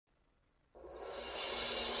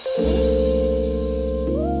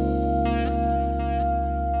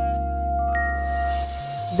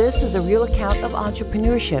This is a real account of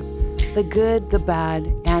entrepreneurship, the good, the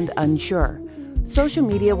bad, and unsure. Social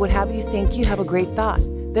media would have you think you have a great thought,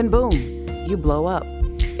 then boom, you blow up.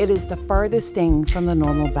 It is the farthest thing from the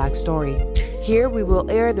normal backstory. Here we will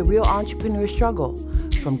air the real entrepreneur struggle,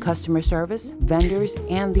 from customer service, vendors,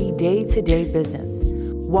 and the day-to-day business.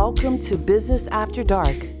 Welcome to Business After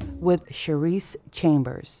Dark with Sharice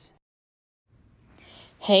Chambers.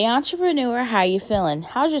 Hey entrepreneur, how you feeling?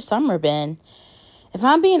 How's your summer been? If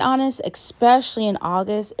I'm being honest, especially in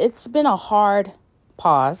August, it's been a hard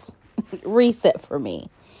reset for me.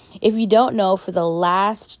 If you don't know, for the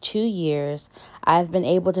last 2 years, I've been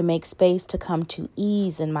able to make space to come to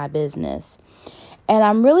ease in my business. And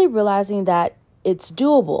I'm really realizing that it's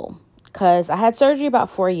doable because I had surgery about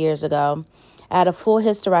 4 years ago. I had a full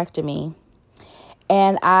hysterectomy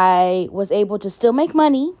and I was able to still make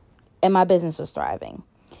money and my business was thriving.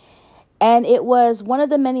 And it was one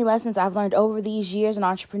of the many lessons I've learned over these years in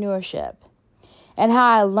entrepreneurship and how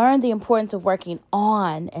I learned the importance of working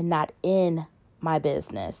on and not in my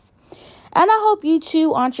business. And I hope you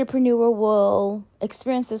too, entrepreneur, will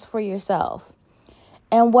experience this for yourself.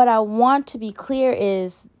 And what I want to be clear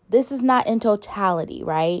is this is not in totality,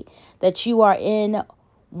 right? That you are in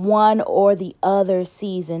one or the other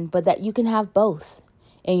season, but that you can have both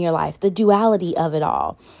in your life, the duality of it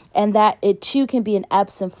all. And that it too can be an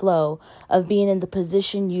ebbs and flow of being in the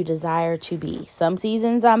position you desire to be. Some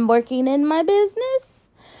seasons I'm working in my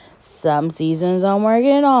business. Some seasons I'm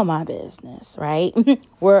working on my business, right?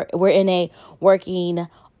 We're in a working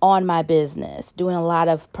on my business, doing a lot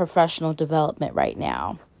of professional development right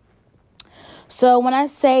now. So when I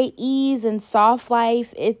say ease and soft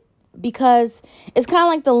life, because it's kind of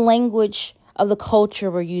like the language of the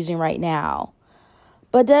culture we're using right now.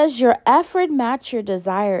 But does your effort match your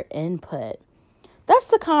desired input? That's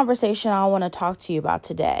the conversation I want to talk to you about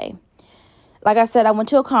today. Like I said, I went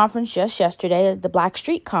to a conference just yesterday, the Black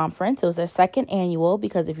Street Conference. It was their second annual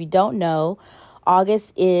because if you don't know,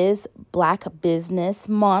 August is Black Business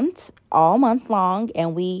Month, all month long.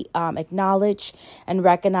 And we acknowledge and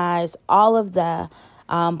recognize all of the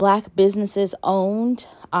Black businesses owned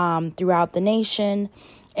throughout the nation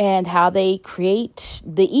and how they create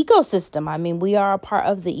the ecosystem. I mean, we are a part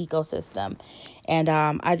of the ecosystem. And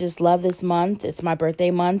I just love this month. It's my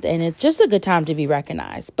birthday month, and it's just a good time to be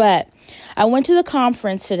recognized. But I went to the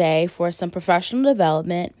conference today for some professional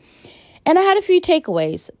development, and I had a few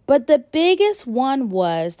takeaways. But the biggest one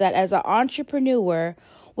was that as an entrepreneur,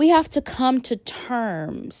 we have to come to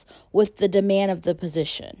terms with the demand of the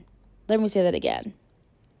position. Let me say that again.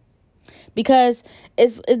 Because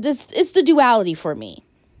it's the duality for me.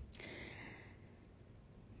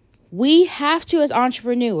 We have to, as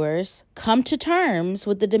entrepreneurs, come to terms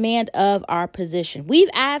with the demand of our position. We've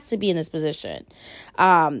asked to be in this position.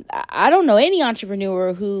 I don't know any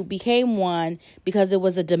entrepreneur who became one because it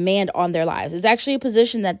was a demand on their lives. It's actually a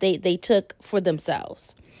position that they took for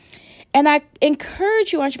themselves. And I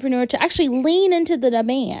encourage you, entrepreneur, to actually lean into the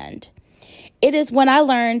demand. It is when I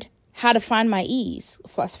learned how to find my ease.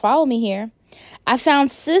 Follow me here. I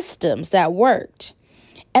found systems that worked.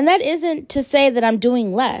 And that isn't to say that I'm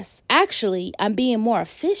doing less. Actually, I'm being more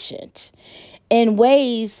efficient in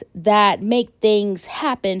ways that make things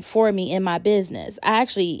happen for me in my business. I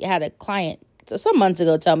actually had a client some months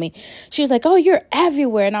ago tell me, she was like, "Oh, you're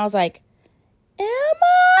everywhere." And I was like, am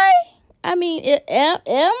I? I mean, am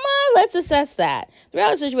I? Let's assess that. The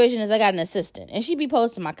reality situation is I got an assistant and she be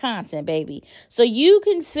posting my content, baby. So you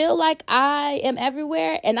can feel like I am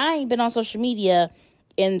everywhere and I ain't been on social media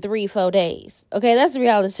in 3-4 days. Okay, that's the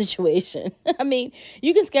reality situation. I mean,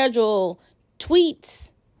 you can schedule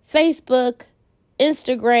tweets, Facebook,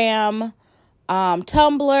 Instagram,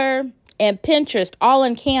 Tumblr, and Pinterest all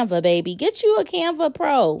in Canva, baby. Get you a Canva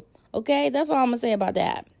Pro. Okay, that's all I'm gonna say about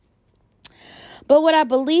that. But what I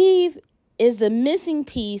believe is the missing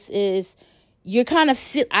piece is you're kind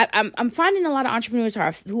of I'm finding a lot of entrepreneurs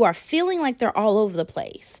who are feeling like they're all over the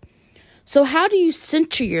place. So how do you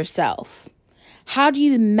center yourself? How do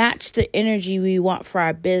you match the energy we want for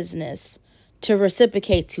our business to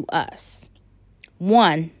reciprocate to us?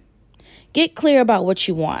 1, get clear about what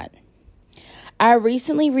you want. I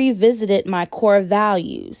recently revisited my core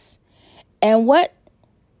values and what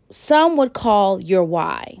some would call your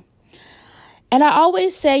why. And I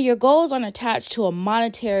always say your goals aren't attached to a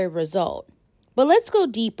monetary result. But let's go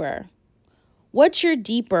deeper. What's your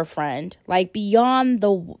deeper, friend? Like beyond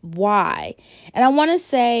the why. And I want to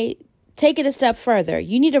say, take it a step further.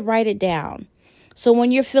 You need to write it down. So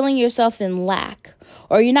when you're feeling yourself in lack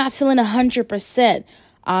or you're not feeling 100%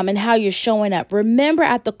 in how you're showing up, remember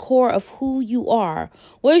at the core of who you are.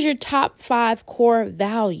 What is your top 5 core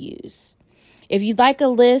values? If you'd like a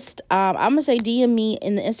list, I'm going to say DM me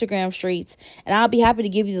in the Instagram streets, and I'll be happy to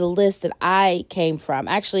give you the list that I came from.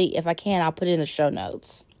 Actually, if I can, I'll put it in the show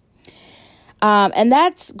notes. And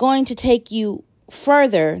that's going to take you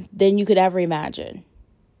further than you could ever imagine.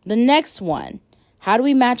 The next one, how do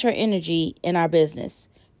we match our energy in our business?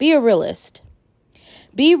 Be a realist.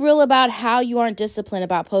 Be real about how you aren't disciplined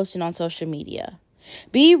about posting on social media.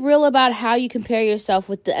 Be real about how you compare yourself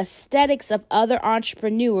with the aesthetics of other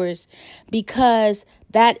entrepreneurs, because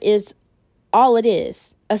that is all it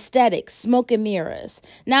is. Aesthetics, smoke and mirrors.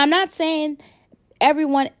 Now, I'm not saying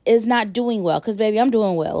everyone is not doing well, because, baby, I'm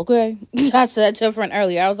doing well, okay? I said that to a friend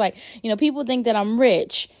earlier. I was like, people think that I'm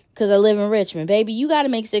rich because I live in Richmond. Baby, you got to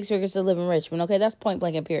make 6 figures to live in Richmond, okay? That's point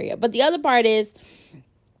blank and period. But the other part is,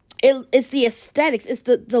 it's the aesthetics. It's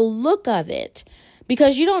the look of it.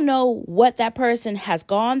 Because you don't know what that person has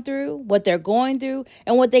gone through, what they're going through,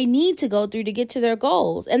 and what they need to go through to get to their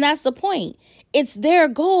goals. And that's the point. It's their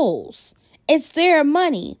goals. It's their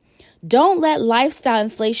money. Don't let lifestyle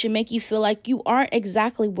inflation make you feel like you aren't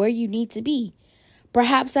exactly where you need to be.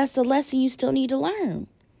 Perhaps that's the lesson you still need to learn.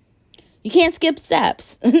 You can't skip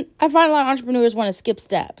steps. I find a lot of entrepreneurs want to skip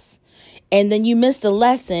steps. And then you miss the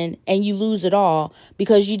lesson and you lose it all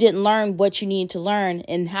because you didn't learn what you need to learn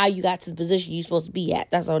and how you got to the position you're supposed to be at.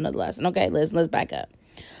 That's another lesson. Okay, let's back up.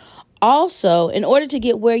 Also, in order to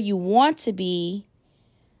get where you want to be,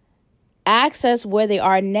 access where they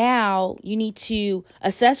are now, you need to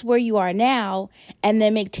assess where you are now and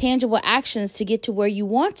then make tangible actions to get to where you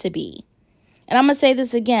want to be. And I'm going to say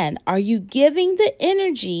this again. Are you giving the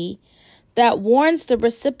energy that warrants the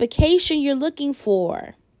reciprocation you're looking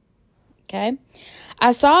for? Okay.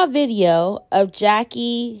 I saw a video of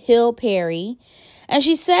Jackie Hill Perry, and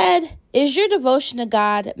she said, is your devotion to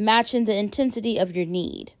God matching the intensity of your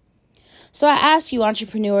need? So I ask you,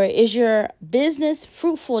 entrepreneur, is your business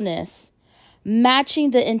fruitfulness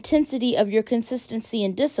matching the intensity of your consistency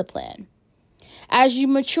and discipline? As you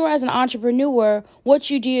mature as an entrepreneur, what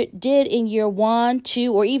you did in year 1,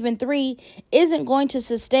 2, or even 3 isn't going to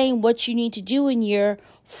sustain what you need to do in year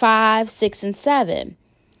 5, 6, and 7.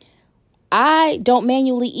 I don't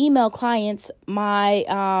manually email clients my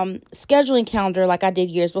scheduling calendar like I did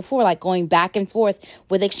years before, like going back and forth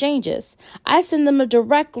with exchanges. I send them a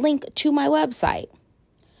direct link to my website.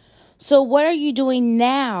 So what are you doing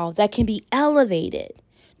now that can be elevated?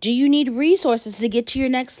 Do you need resources to get to your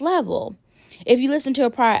next level? If you listen to a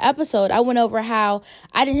prior episode, I went over how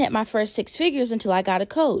I didn't hit my first 6 figures until I got a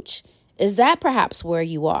coach. Is that perhaps where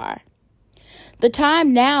you are? The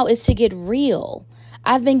time now is to get real.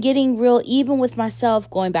 I've been getting real even with myself,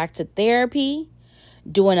 going back to therapy,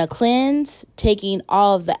 doing a cleanse, taking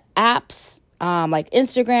all of the apps like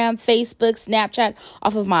Instagram, Facebook, Snapchat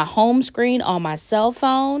off of my home screen on my cell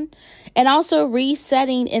phone, and also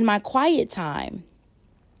resetting in my quiet time.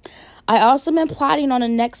 I also been plotting on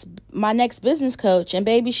my next business coach, and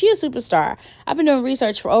baby, she a superstar. I've been doing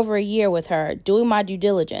research for over a year with her, doing my due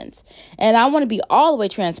diligence. And I want to be all the way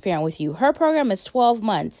transparent with you. Her program is 12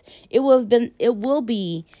 months. It will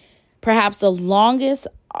be perhaps the longest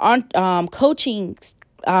coaching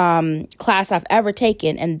class I've ever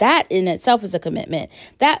taken. And that in itself is a commitment.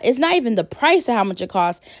 That is not even the price of how much it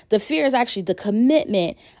costs. The fear is actually the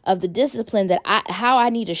commitment of the discipline that how I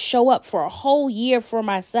need to show up for a whole year for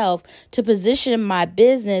myself to position my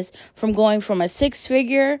business from going from a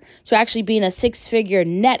 6-figure to actually being a 6-figure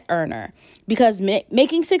net earner. Because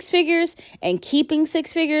making 6 figures and keeping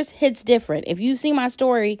 6 figures hits different. If you've seen my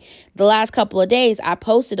story the last couple of days, I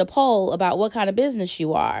posted a poll about what kind of business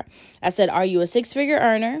you are. I said, are you a 6-figure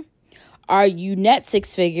earner? Are you net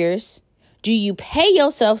 6 figures? Do you pay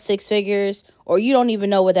yourself 6 figures, or you don't even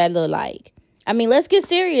know what that look like? I mean, let's get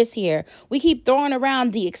serious here. We keep throwing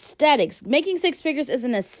around the aesthetics. Making 6 figures is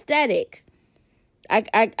an aesthetic.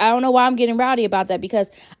 I don't know why I'm getting rowdy about that, because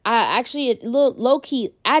it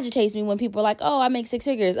low-key agitates me when people are like, oh, I make 6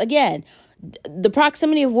 figures. Again, the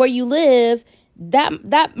proximity of where you live,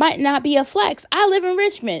 that might not be a flex. I live in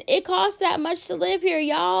Richmond. It costs that much to live here,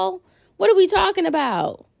 y'all. What are we talking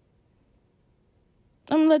about?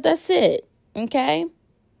 I'm going to let that sit, okay?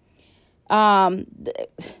 I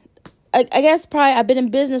guess probably I've been in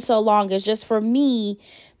business so long, it's just for me,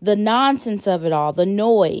 the nonsense of it all, the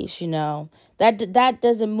noise, that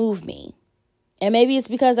doesn't move me. And maybe it's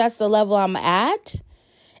because that's the level I'm at.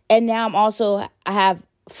 And now I have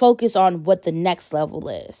focus on what the next level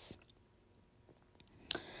is.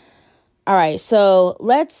 All right, so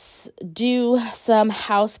let's do some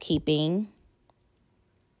housekeeping.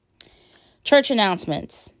 Church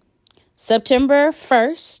announcements. September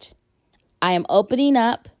 1st, I am opening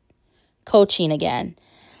up coaching again.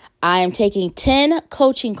 I am taking 10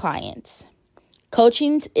 coaching clients.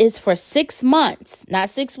 Coaching is for 6 months, not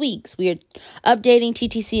 6 weeks. We are updating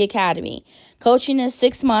TTC Academy. Coaching is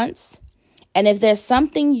 6 months. And if there's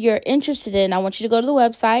something you're interested in, I want you to go to the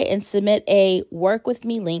website and submit a work with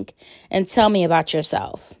me link and tell me about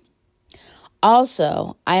yourself.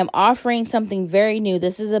 Also, I am offering something very new.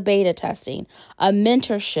 This is a beta testing, a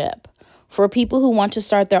mentorship for people who want to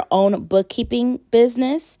start their own bookkeeping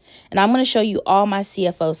business. And I'm going to show you all my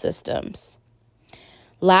CFO systems.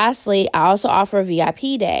 Lastly, I also offer a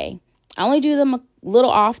VIP day. I only do them a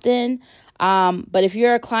little often, but if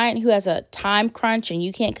you're a client who has a time crunch and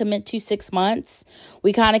you can't commit to 6 months,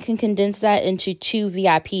 we kind of can condense that into 2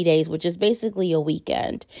 VIP days, which is basically a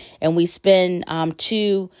weekend. And we spend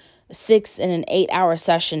 2 6 and an 8-hour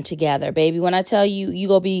session together, baby. When I tell you, you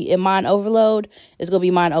gonna be in mind overload, it's gonna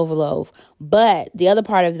be mind overload. But the other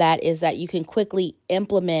part of that is that you can quickly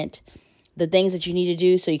implement the things that you need to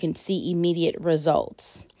do so you can see immediate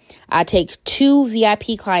results. I take 2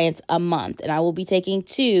 VIP clients a month, and I will be taking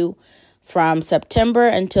 2 from September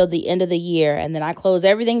until the end of the year. And then I close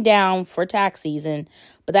everything down for tax season.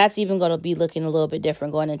 But that's even going to be looking a little bit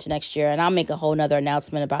different going into next year. And I'll make a whole nother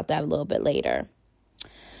announcement about that a little bit later.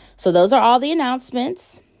 So those are all the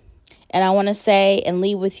announcements. And I want to say and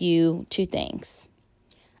leave with you 2 things.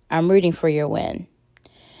 I'm rooting for your win.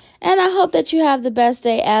 And I hope that you have the best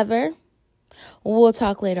day ever. We'll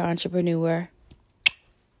talk later, entrepreneur.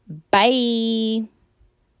 Bye.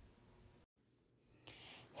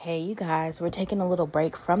 Hey, you guys, we're taking a little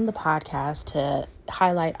break from the podcast to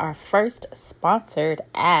highlight our first sponsored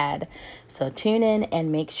ad. So tune in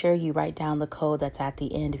and make sure you write down the code that's at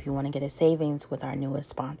the end if you want to get a savings with our newest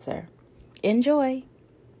sponsor. Enjoy.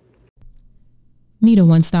 Need a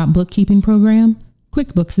one-stop bookkeeping program?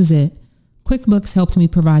 QuickBooks is it. QuickBooks helped me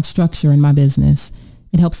provide structure in my business.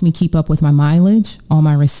 It helps me keep up with my mileage, all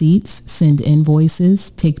my receipts, send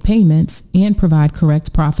invoices, take payments, and provide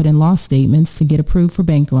correct profit and loss statements to get approved for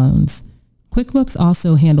bank loans. QuickBooks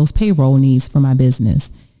also handles payroll needs for my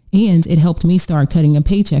business, and it helped me start cutting a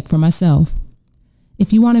paycheck for myself.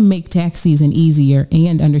 If you want to make tax season easier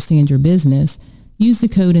and understand your business, use the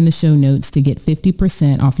code in the show notes to get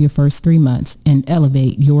 50% off your first 3 months and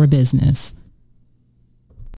elevate your business.